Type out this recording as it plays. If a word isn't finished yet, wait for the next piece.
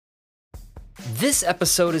This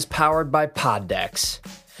episode is powered by Poddex.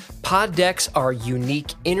 Poddex are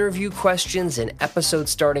unique interview questions and episode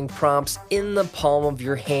starting prompts in the palm of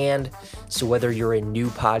your hand. So whether you're a new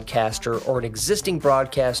podcaster or an existing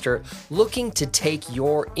broadcaster looking to take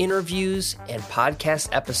your interviews and podcast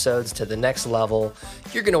episodes to the next level,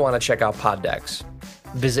 you're going to want to check out Poddex.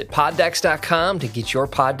 Visit poddex.com to get your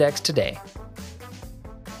Poddex today.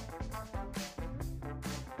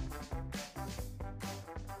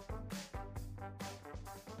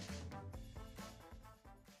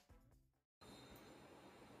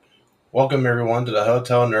 Welcome, everyone, to the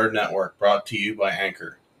Hotel Nerd Network, brought to you by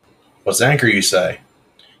Anchor. What's Anchor, you say?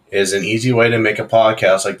 It is an easy way to make a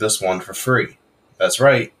podcast like this one for free. That's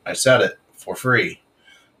right, I said it, for free.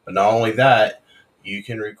 But not only that, you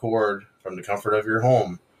can record from the comfort of your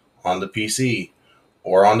home, on the PC,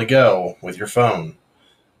 or on the go with your phone.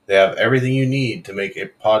 They have everything you need to make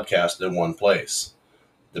a podcast in one place.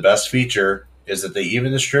 The best feature is that they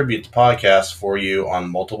even distribute the podcast for you on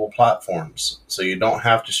multiple platforms, so you don't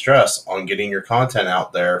have to stress on getting your content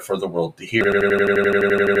out there for the world to hear.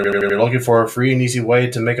 If you're looking for a free and easy way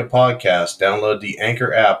to make a podcast, download the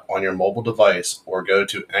Anchor app on your mobile device or go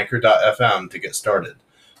to anchor.fm to get started.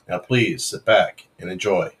 Now please sit back and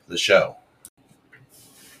enjoy the show.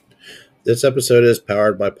 This episode is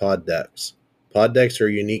powered by Poddex. Poddex are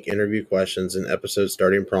unique interview questions and episode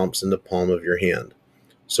starting prompts in the palm of your hand.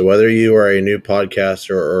 So whether you are a new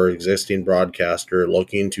podcaster or existing broadcaster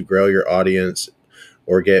looking to grow your audience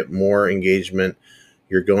or get more engagement,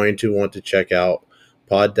 you're going to want to check out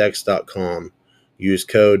poddex.com. Use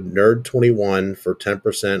code NERD21 for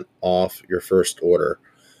 10% off your first order.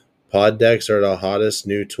 Poddex are the hottest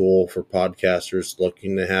new tool for podcasters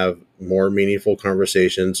looking to have more meaningful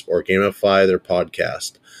conversations or gamify their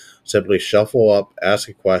podcast. Simply shuffle up, ask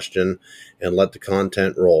a question, and let the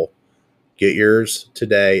content roll. Get yours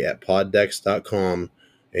today at poddex.com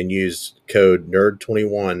and use code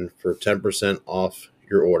NERD21 for 10% off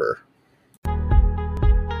your order.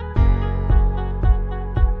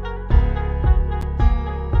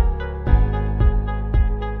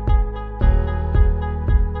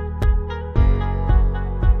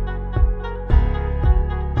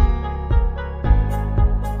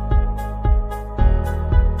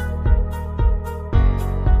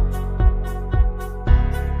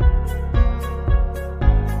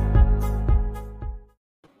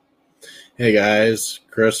 Hey guys,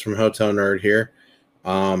 Chris from Hotel Nerd here.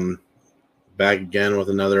 Back again with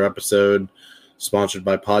another episode sponsored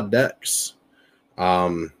by Poddex.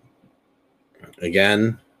 Again,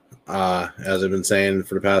 as I've been saying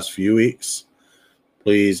for the past few weeks,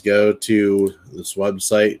 please go to this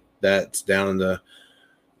website that's down in the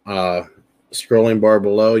scrolling bar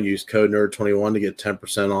below. Use code NERD21 to get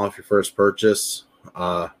 10% off your first purchase.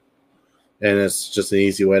 And it's just an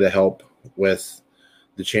easy way to help with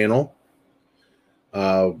the channel.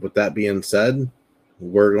 With that being said,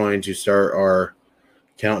 we're going to start our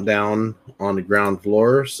countdown on the ground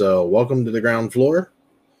floor. So welcome to the ground floor.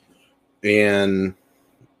 And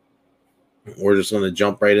we're just going to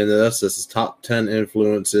jump right into this. This is top 10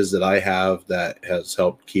 influences that I have that has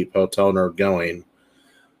helped keep Hotel Nerd going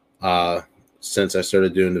since I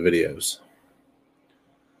started doing the videos.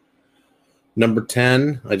 Number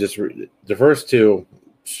 10, the first two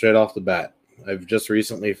straight off the bat. I've just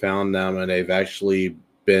recently found them, and they've actually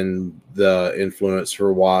been the influence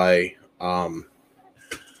for why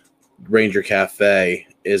Ranger Cafe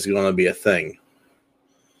is going to be a thing.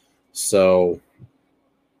 So,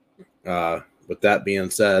 with that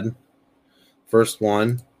being said, first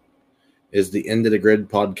one is the End of the Grid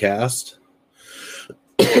podcast.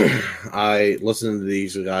 I listen to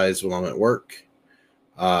these guys when I'm at work.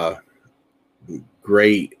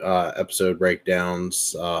 Great episode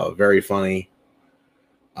breakdowns, very funny.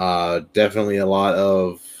 Definitely a lot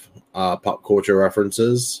of pop culture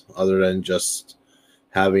references other than just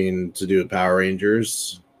having to do with Power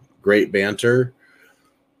Rangers. Great banter.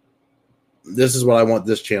 This is what I want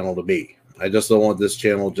this channel to be. I just don't want this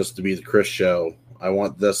channel just to be the Chris show. I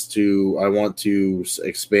want to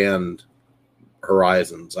expand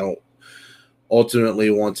horizons. I ultimately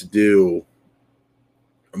want to do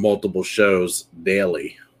multiple shows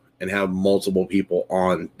daily and have multiple people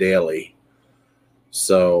on daily.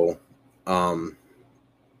 So, and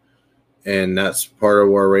that's part of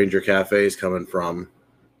where Ranger Cafe is coming from,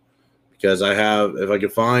 because if I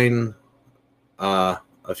could find a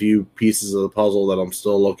few pieces of the puzzle that I'm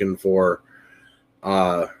still looking for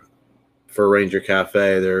Ranger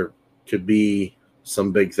Cafe, there could be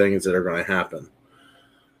some big things that are going to happen.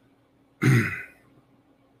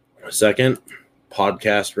 Second,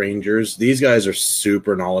 Podcast Rangers. These guys are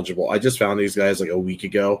super knowledgeable. I just found these guys like a week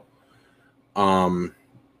ago. and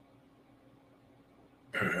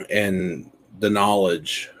the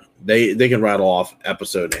knowledge. They can rattle off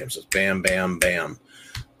episode names. It's bam, bam, bam.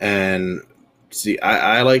 And see,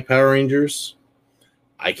 I like Power Rangers.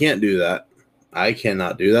 I can't do that. I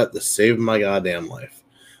cannot do that to save my goddamn life.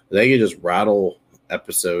 They can just rattle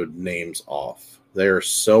episode names off. They are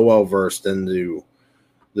so well versed into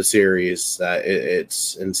the series that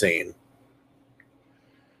it's insane.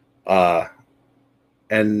 And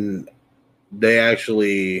they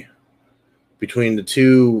actually, between the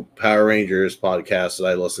two Power Rangers podcasts that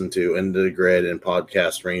I listen to, Into the Grid and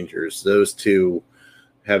Podcast Rangers, those two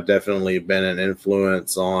have definitely been an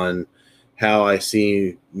influence on how I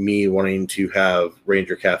see me wanting to have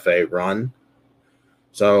Ranger Cafe run.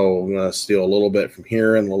 So I'm going to steal a little bit from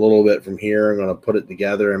here and a little bit from here. I'm going to put it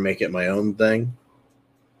together and make it my own thing.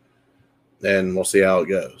 And we'll see how it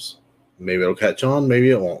goes. Maybe it'll catch on, maybe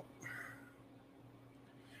it won't.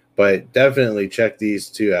 But definitely check these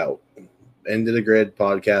two out. Into the Grid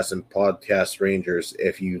podcast and Podcast Rangers.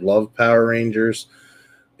 If you love Power Rangers,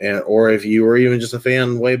 or if you were even just a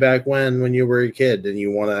fan way back when you were a kid and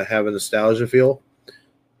you want to have a nostalgia feel,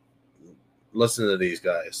 listen to these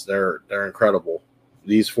guys. They're incredible.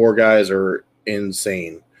 These four guys are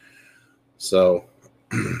insane. So,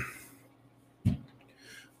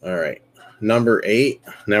 all right. Number 8.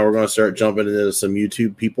 Now we're going to start jumping into some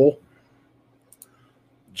YouTube people.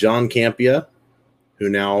 John Campea, who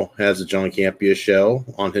now has a John Campea show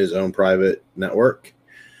on his own private network.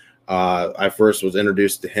 I first was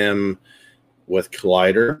introduced to him with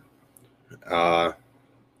Collider.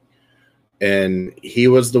 And he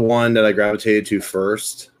was the one that I gravitated to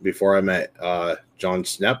first before I met John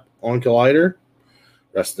Snepp on Collider.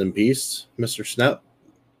 Rest in peace, Mr. Snepp.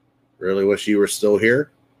 Really wish you were still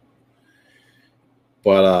here.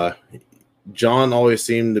 But John always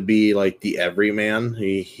seemed to be like the everyman.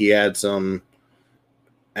 He had some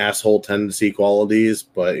asshole tendency qualities,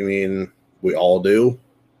 but I mean, we all do.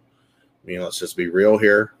 I mean, let's just be real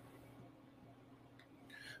here.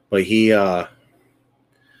 But he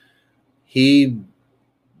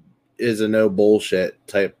is a no bullshit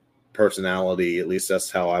type personality. At least that's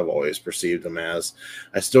how I've always perceived him as.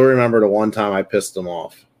 I still remember the one time I pissed him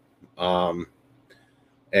off.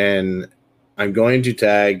 And I'm going to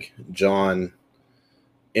tag John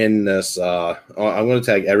in this. I'm going to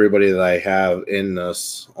tag everybody that I have in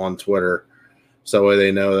this on Twitter so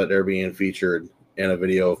they know that they're being featured in a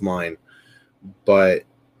video of mine. But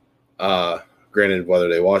granted, whether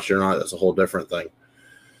they watch it or not, that's a whole different thing.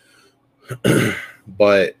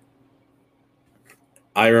 But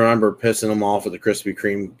I remember pissing him off with the Krispy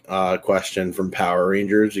Kreme question from Power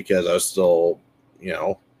Rangers because I was still,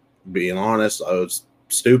 being honest, I was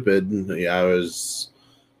stupid. Yeah,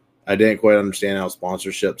 I didn't quite understand how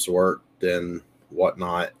sponsorships worked and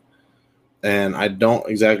whatnot. And I don't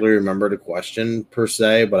exactly remember the question per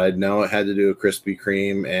se, but I know it had to do with Krispy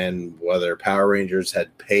Kreme and whether Power Rangers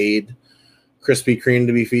had paid Krispy Kreme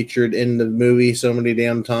to be featured in the movie so many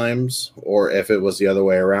damn times, or if it was the other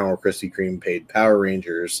way around where Krispy Kreme paid Power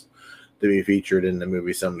Rangers to be featured in the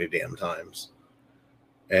movie so many damn times.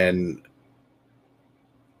 And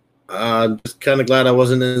I'm just kind of glad I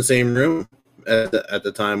wasn't in the same room at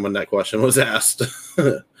the time when that question was asked.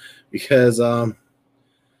 Because that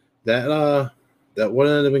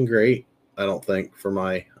wouldn't have been great, I don't think, for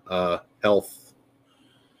my health.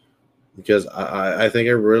 Because I think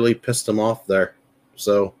I really pissed him off there.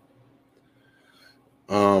 So,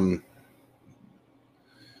 number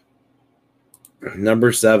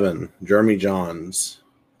 7, Jeremy Johns.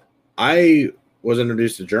 I was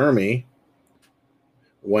introduced to Jeremy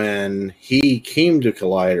when he came to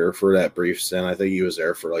Collider for that brief stint. I think he was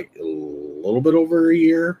there for like a little bit over a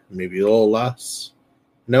year, maybe a little less.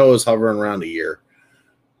 No, it was hovering around a year.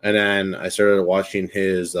 And then I started watching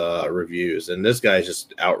his reviews, and this guy's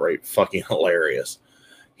just outright fucking hilarious.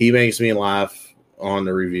 He makes me laugh on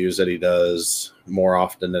the reviews that he does more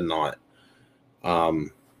often than not.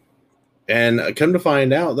 And I come to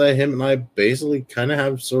find out that him and I basically kind of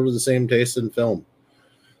have sort of the same taste in film.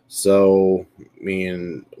 So, I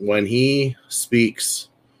mean, when he speaks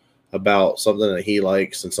about something that he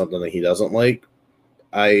likes and something that he doesn't like,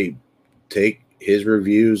 I take his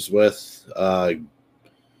reviews with a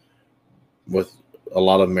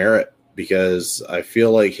lot of merit, because I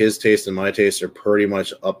feel like his taste and my taste are pretty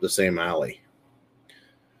much up the same alley.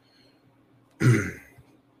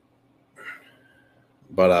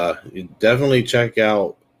 But definitely check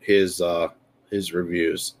out his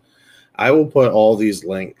reviews. I will put all these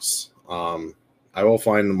links. I will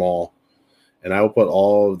find them all, and I will put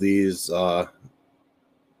all of these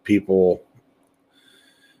people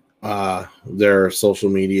their social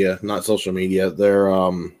media, not social media, their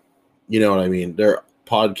you know what I mean, their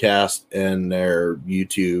podcast and their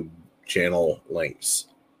YouTube channel links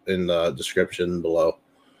in the description below.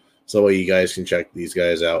 So you guys can check these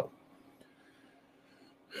guys out.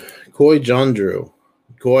 Koi John Drew.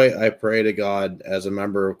 Koi, I pray to God as a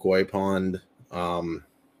member of Koi Pond. And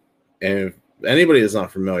if anybody is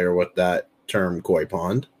not familiar with that term, Koi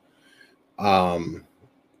Pond,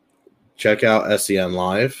 check out SEN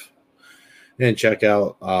Live and check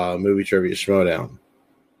out Movie Trivia Schmodown.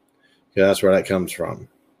 Yeah, that's where that comes from.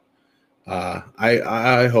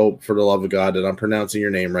 I hope for the love of God that I'm pronouncing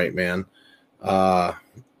your name right, man.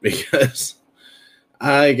 Because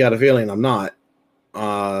I got a feeling I'm not.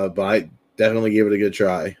 But I definitely give it a good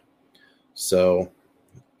try. So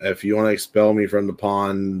if you want to expel me from the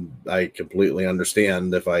pond, I completely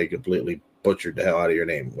understand if I completely butchered the hell out of your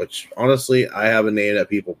name, which honestly, I have a name that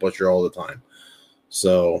people butcher all the time.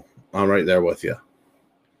 So I'm right there with you.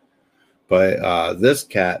 But this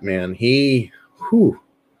cat, man, you want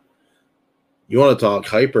to talk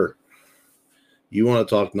hyper, you want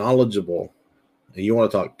to talk knowledgeable, and you want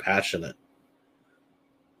to talk passionate.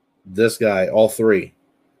 This guy, all three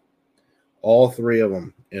of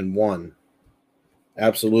them in one.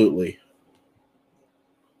 Absolutely.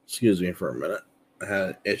 Excuse me for a minute. I had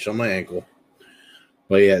an itch on my ankle.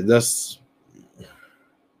 But yeah,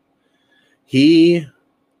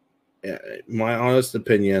 my honest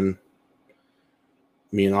opinion,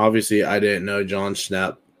 I mean, obviously I didn't know Jon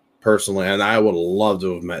Schnepp personally, and I would love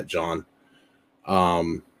to have met John.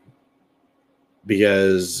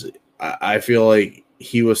 Because I feel like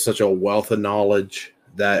he was such a wealth of knowledge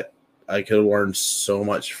that I could have learned so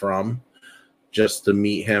much from just to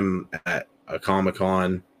meet him at a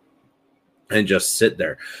Comic-Con and just sit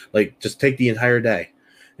there. Like, just take the entire day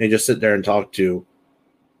and just sit there and talk to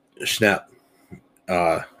Schnepp.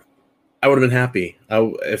 I would have been happy.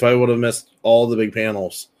 If I would have missed all the big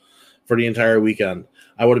panels for the entire weekend,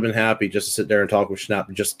 I would have been happy just to sit there and talk with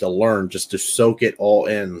Schnepp, just to learn, just to soak it all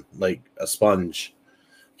in like a sponge.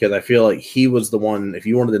 Because I feel like he was the one, if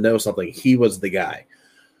you wanted to know something, he was the guy.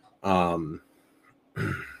 But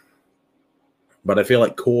I feel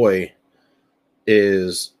like Koi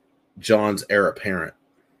is John's heir apparent.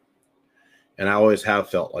 And I always have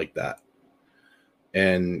felt like that.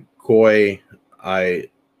 And Koi, I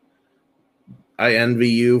envy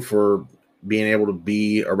you for being able to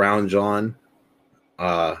be around John.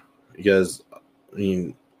 Because, I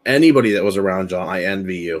mean, anybody that was around John, I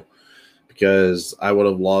envy you. Because I would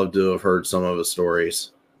have loved to have heard some of his stories.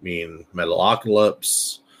 I mean,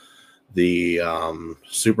 Metalocalypse, the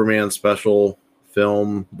Superman special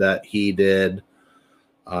film that he did,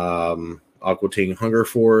 Aqua Teen Hunger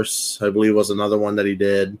Force, I believe, was another one that he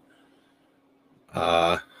did.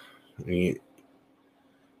 I mean,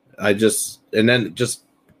 and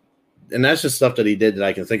that's just stuff that he did that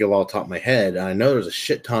I can think of off the top of my head. And I know there's a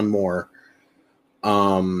shit ton more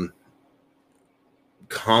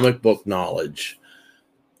comic book knowledge.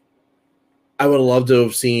 I would love to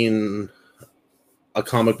have seen a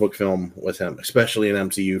comic book film with him, especially an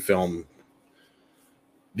MCU film,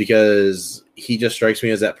 because he just strikes me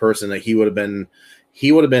as that person that he would have been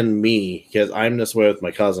me, because I'm this way with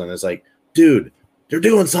my cousin. It's like, dude, they're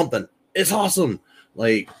doing something. It's awesome.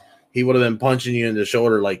 Like, he would have been punching you in the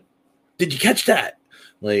shoulder like, did you catch that?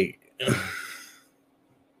 Like,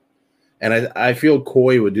 and I feel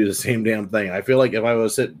Koi would do the same damn thing. I feel like if I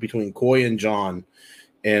was sit between Koi and John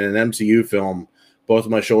in an MCU film, both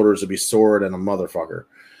of my shoulders would be sore and a motherfucker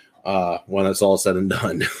when it's all said and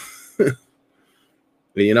done. But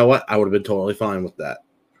you know what? I would have been totally fine with that.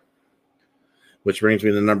 Which brings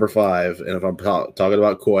me to number 5. And if I'm talking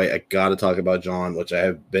about Koi, I got to talk about John, which I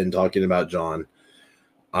have been talking about John.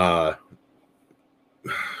 My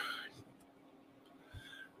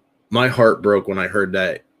heart broke when I heard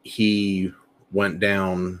that he went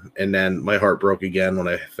down, and then my heart broke again when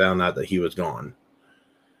I found out that he was gone.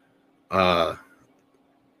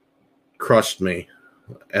 Crushed me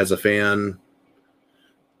as a fan.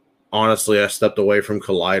 Honestly, I stepped away from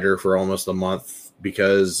Collider for almost a month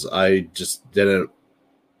because I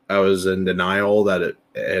was in denial that it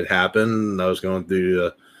had happened. I was going through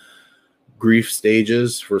the grief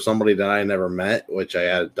stages for somebody that I never met, which I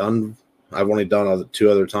had done. I've only done 2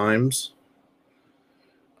 other times.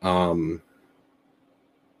 Because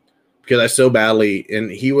I so badly, and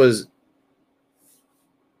he was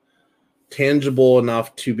tangible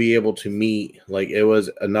enough to be able to meet. Like, it was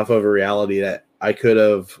enough of a reality that I could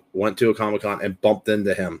have went to a Comic-Con and bumped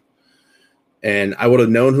into him. And I would have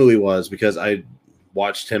known who he was because I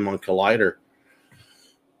watched him on Collider.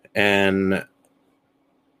 And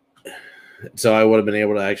So I would have been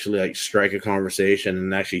able to actually like strike a conversation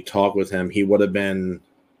and actually talk with him. He would have been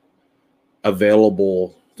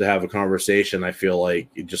available to have a conversation. I feel like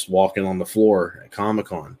just walking on the floor at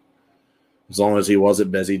Comic-Con, as long as he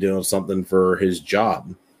wasn't busy doing something for his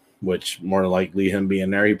job, which more likely him being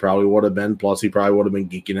there, he probably would have been. Plus, he probably would have been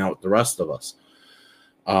geeking out with the rest of us.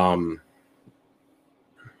 But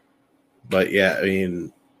yeah, I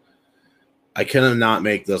mean, I cannot not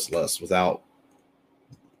make this list without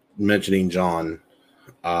mentioning John,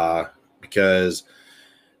 because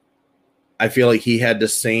I feel like he had the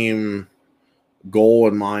same goal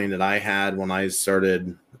in mind that I had when I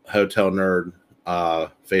started Hotel Nerd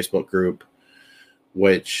Facebook group,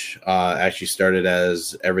 which actually started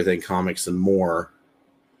as Everything Comics and More,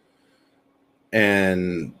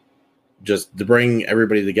 and just to bring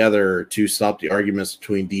everybody together to stop the arguments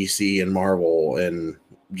between DC and Marvel, and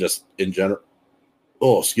just in general.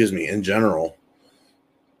 In general.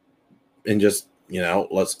 And just,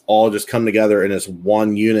 let's all just come together in as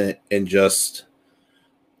one unit and just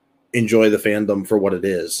enjoy the fandom for what it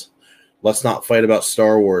is. Let's not fight about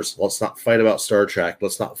Star Wars. Let's not fight about Star Trek.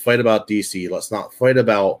 Let's not fight about DC. Let's not fight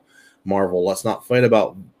about Marvel. Let's not fight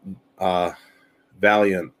about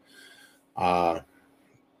Valiant. I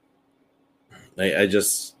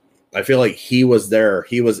feel like he was there.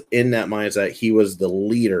 He was in that mindset. He was the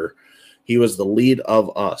leader. He was the lead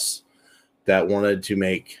of us that wanted to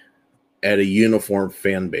make at a uniform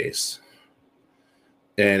fan base.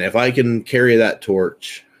 And if I can carry that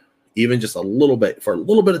torch, even just a little bit, for a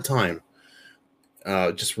little bit of time,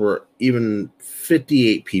 just for even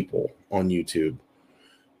 58 people on YouTube,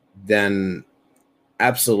 then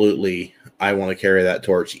absolutely I want to carry that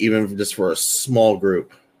torch, even just for a small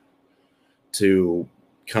group, to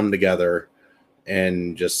come together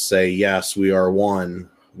and just say, yes, we are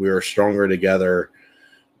one. We are stronger together.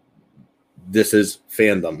 This is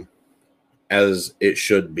fandom as it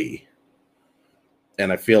should be.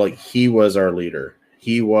 And I feel like he was our leader.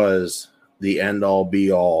 He was the end all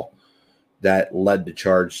be all that led the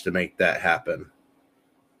charge to make that happen.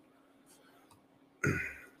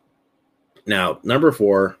 Now, number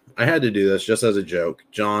 4, I had to do this just as a joke.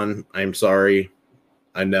 John, I'm sorry.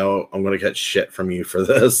 I know I'm going to get shit from you for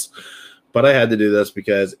this, but I had to do this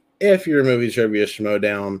because if you're a Movie Trivia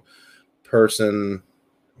Schmodown person,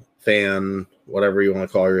 fan, whatever you want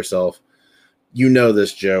to call yourself, you know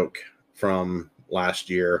this joke from last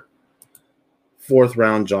year. 4th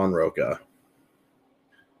round, John Roca.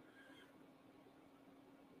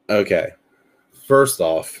 Okay. First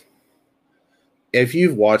off, if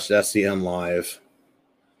you've watched SCN Live,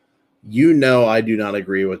 you know I do not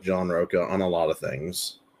agree with John Roca on a lot of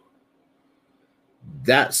things.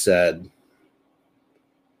 That said,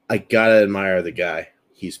 I gotta admire the guy.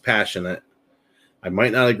 He's passionate. I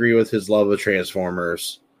might not agree with his love of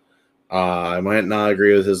Transformers. I might not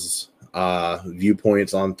agree with his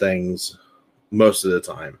viewpoints on things most of the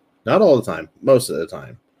time. Not all the time, most of the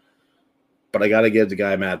time. But I gotta give the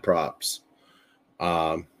guy mad props.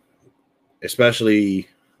 Especially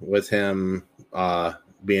with him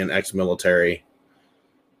being ex-military.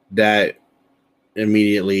 That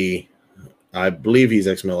immediately, I believe he's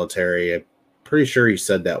ex-military. I'm pretty sure he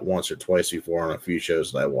said that once or twice before on a few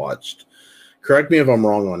shows that I watched. Correct me if I'm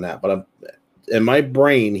wrong on that, but in my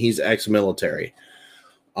brain, he's ex-military.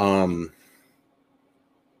 And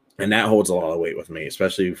that holds a lot of weight with me,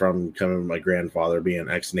 especially from coming from my grandfather being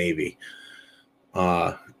ex-Navy.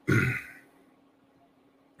 But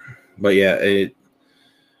yeah,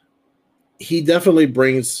 he definitely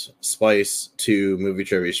brings spice to Movie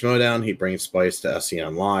Trivia Schmodown. He brings spice to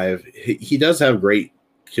SCN Live. He does have great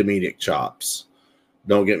comedic chops.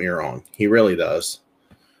 Don't get me wrong. He really does.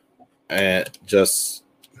 And just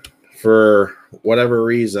for whatever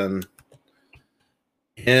reason,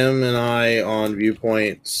 him and I on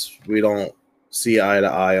viewpoints, we don't see eye to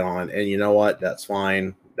eye on. And you know what? That's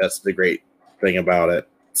fine. That's the great thing about it.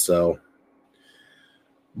 So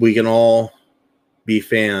we can all be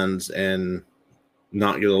fans and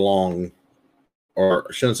not get along, or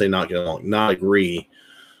I shouldn't say not get along, not agree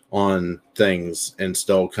on things and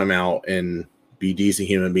still come out and be decent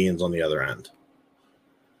human beings on the other end.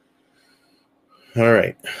 All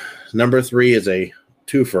right. Number 3 is a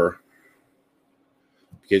twofer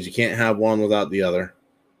because you can't have one without the other.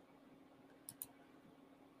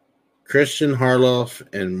 Christian Harloff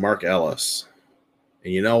and Mark Ellis.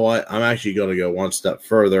 And you know what? I'm actually going to go one step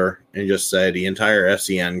further and just say the entire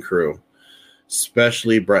FCN crew,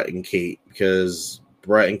 especially Brett and Kate, because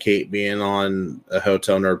Brett and Kate being on a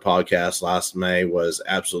Hotel Nerd podcast last May was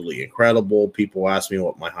absolutely incredible. People ask me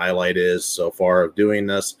what my highlight is so far of doing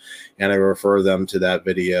this, and I refer them to that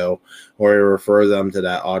video, or I refer them to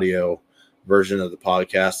that audio version of the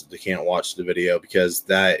podcast if they can't watch the video, because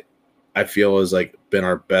that I feel is like been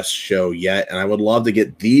our best show yet. And I would love to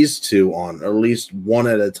get these two on, or at least one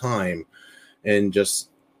at a time, and just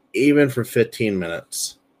even for 15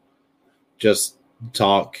 minutes, just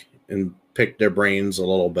talk and pick their brains a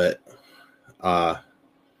little bit.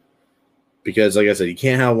 Because like I said, you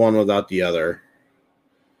can't have one without the other.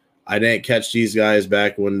 I didn't catch these guys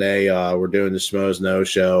back when they were doing the Schmoes No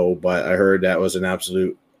show, but I heard that was an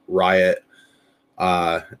absolute riot.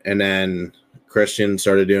 And then Christian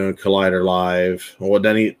started doing Collider Live. Well,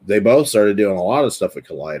 then they both started doing a lot of stuff at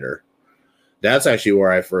Collider. That's actually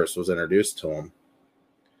where I first was introduced to them.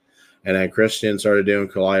 And then Christian started doing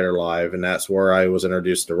Collider Live, and that's where I was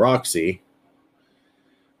introduced to Roxy.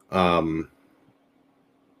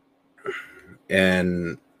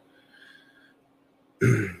 And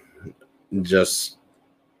just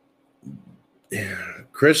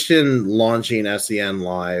Christian launching SEN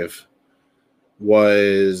Live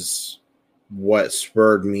was what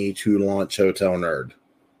spurred me to launch Hotel Nerd.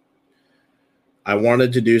 I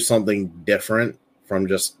wanted to do something different from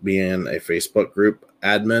just being a Facebook group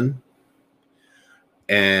admin.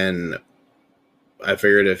 And I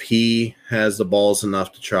figured if he has the balls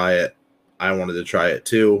enough to try it, I wanted to try it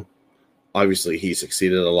too. Obviously, he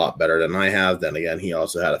succeeded a lot better than I have. Then again, he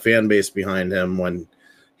also had a fan base behind him when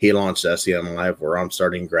he launched SEN Live, where I'm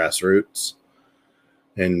starting grassroots.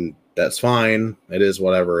 And that's fine. It is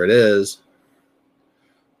whatever it is.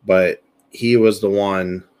 But he was the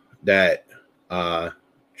one that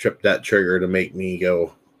tripped that trigger to make me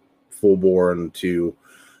go full bore into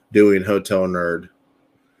doing Hotel Nerd.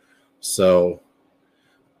 So,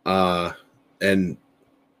 and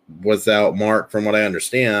without Mark, from what I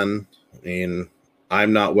understand, I mean,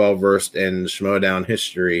 I'm not well versed in Schmoedown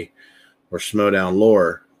history or Schmoedown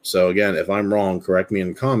lore. So again, if I'm wrong, correct me in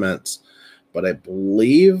the comments. But I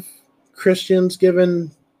believe Christian's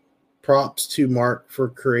given props to Mark for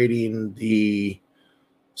creating the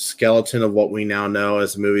skeleton of what we now know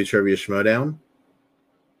as Movie Trivia Schmoedown.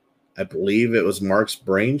 I believe it was Mark's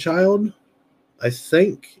brainchild, I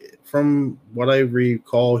think, from what I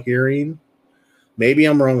recall hearing. Maybe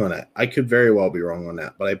I'm wrong on that. I could very well be wrong on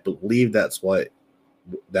that, but I believe that's what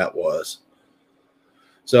that was.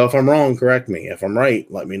 So if I'm wrong, correct me. If I'm right,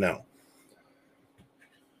 let me know.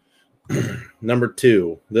 Number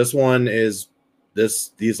 2. This one is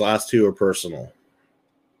these last two are personal.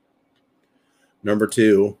 Number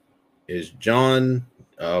 2 is John.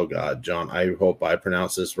 Oh God, John. I hope I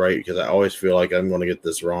pronounce this right, because I always feel like I'm going to get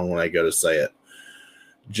this wrong when I go to say it.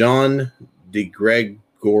 John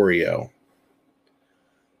DeGregorio.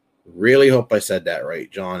 Really hope I said that right,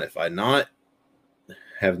 John. If I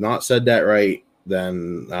have not said that right,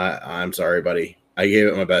 then I'm sorry, buddy. I gave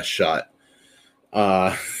it my best shot.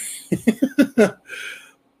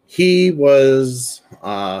 He was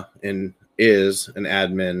and is an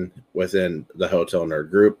admin within the Hotel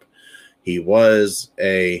Nerd group. He was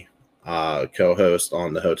a co-host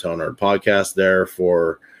on the Hotel Nerd podcast there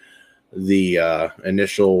for the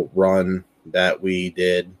initial run that we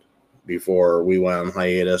did before we went on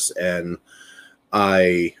hiatus, and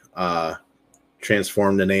I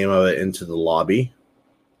transformed the name of it into The Lobby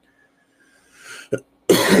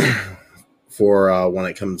for when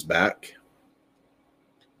it comes back.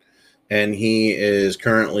 And he is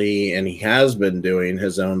currently, and he has been doing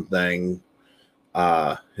his own thing,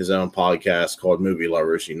 his own podcast called Movie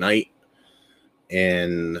Lovers Unite.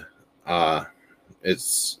 And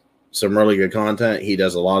it's some really good content. He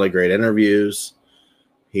does a lot of great interviews.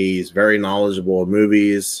 He's very knowledgeable of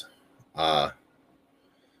movies.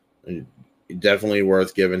 Definitely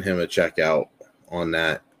worth giving him a check out on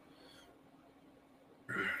that.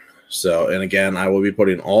 So, and again, I will be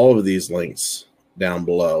putting all of these links down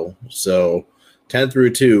below. So 10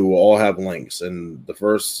 through 2 will all have links. And the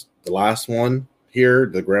last one here,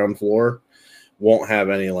 the ground floor, won't have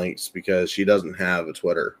any links because she doesn't have a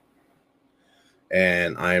Twitter.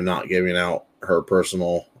 And I am not giving out her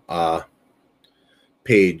personal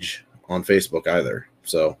page on Facebook either.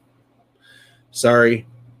 So sorry,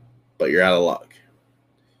 but you're out of luck.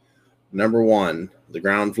 Number 1, the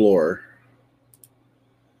ground floor.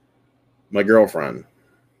 My girlfriend.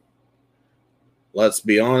 Let's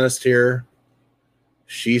be honest here.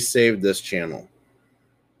 She saved this channel.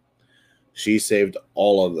 She saved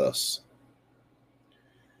all of this.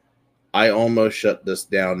 I almost shut this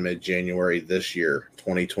down mid-January this year,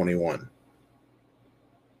 2021.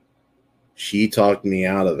 She talked me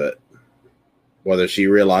out of it, whether she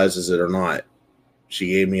realizes it or not. She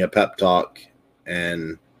gave me a pep talk,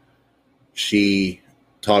 and she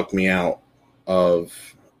talked me out of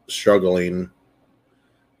struggling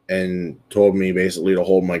and told me basically to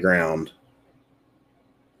hold my ground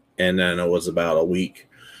And then it was about a week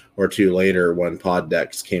or two later when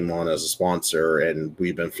Poddex came on as a sponsor, and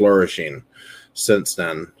we've been flourishing since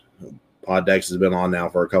then. Poddex has been on now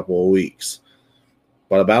for a couple of weeks.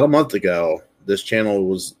 But about a month ago, this channel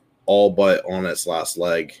was all but on its last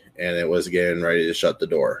leg, and it was getting ready to shut the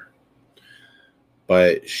door.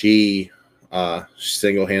 But she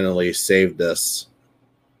single-handedly saved this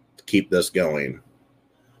to keep this going.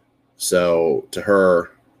 So to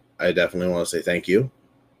her, I definitely want to say thank you.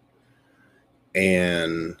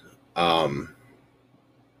 And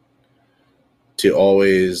to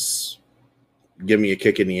always give me a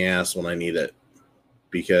kick in the ass when I need it,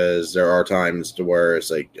 because there are times to where it's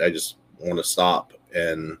like I just want to stop,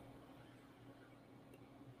 and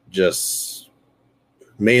just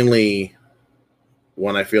mainly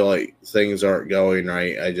when I feel like things aren't going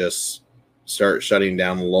right, I just start shutting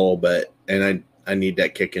down a little bit, and I need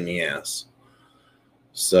that kick in the ass.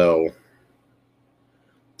 So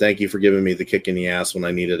thank you for giving me the kick in the ass when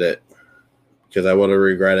I needed it, because I would have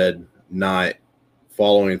regretted not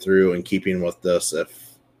following through and keeping with this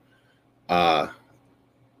if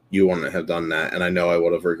you wouldn't have done that. And I know I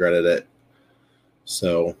would have regretted it.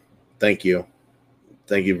 So thank you.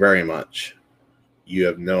 Thank you very much. You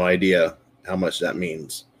have no idea how much that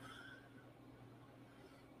means.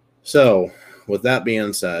 So with that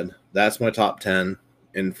being said, that's my top 10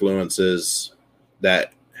 influences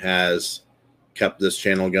that has kept this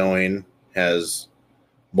channel going, has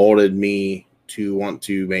molded me to want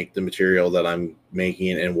to make the material that I'm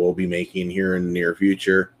making and will be making here in the near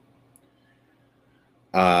future.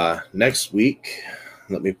 Next week,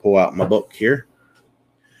 let me pull out my book here.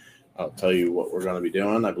 I'll tell you what we're going to be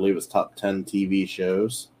doing. I believe it's top 10 TV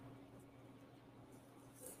shows.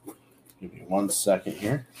 Give me 1 second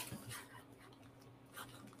here.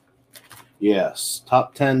 Yes,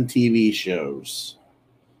 top 10 TV shows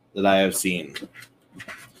that I have seen.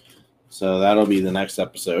 So that'll be the next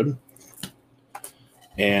episode.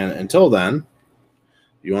 And until then,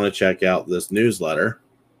 if you want to check out this newsletter,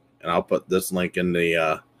 and I'll put this link in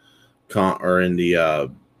the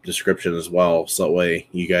description as well, so that way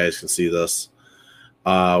you guys can see this.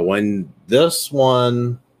 When this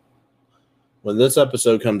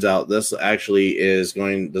episode comes out, this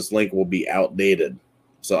link will be outdated.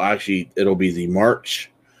 So actually, it'll be the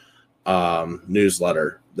March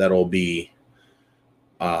newsletter that'll be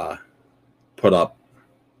put up.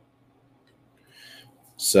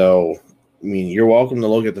 So, I mean, you're welcome to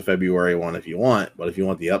look at the February one if you want, but if you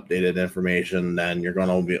want the updated information, then you're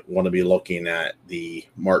going to want to be looking at the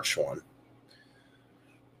March one.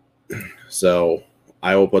 So,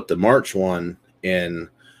 I will put the March one in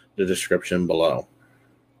the description below.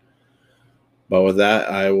 But with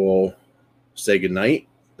that, I will say goodnight.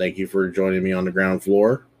 Thank you for joining me on the ground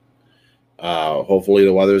floor. Hopefully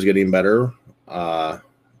the weather's getting better. I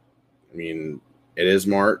mean, it is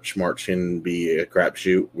March. March can be a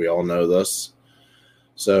crapshoot. We all know this.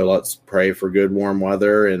 So let's pray for good warm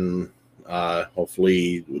weather, and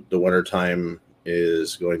hopefully the wintertime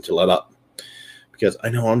is going to let up, because I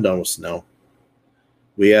know I'm done with snow.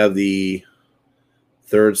 We have the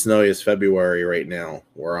third snowiest February right now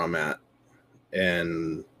where I'm at,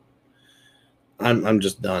 and I'm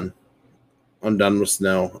just done. I'm done with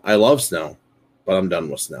snow. I love snow, but I'm done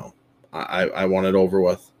with snow. I want it over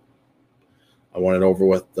with. I want it over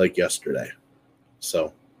with like yesterday.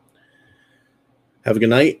 So have a good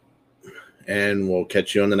night, and we'll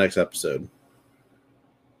catch you on the next episode.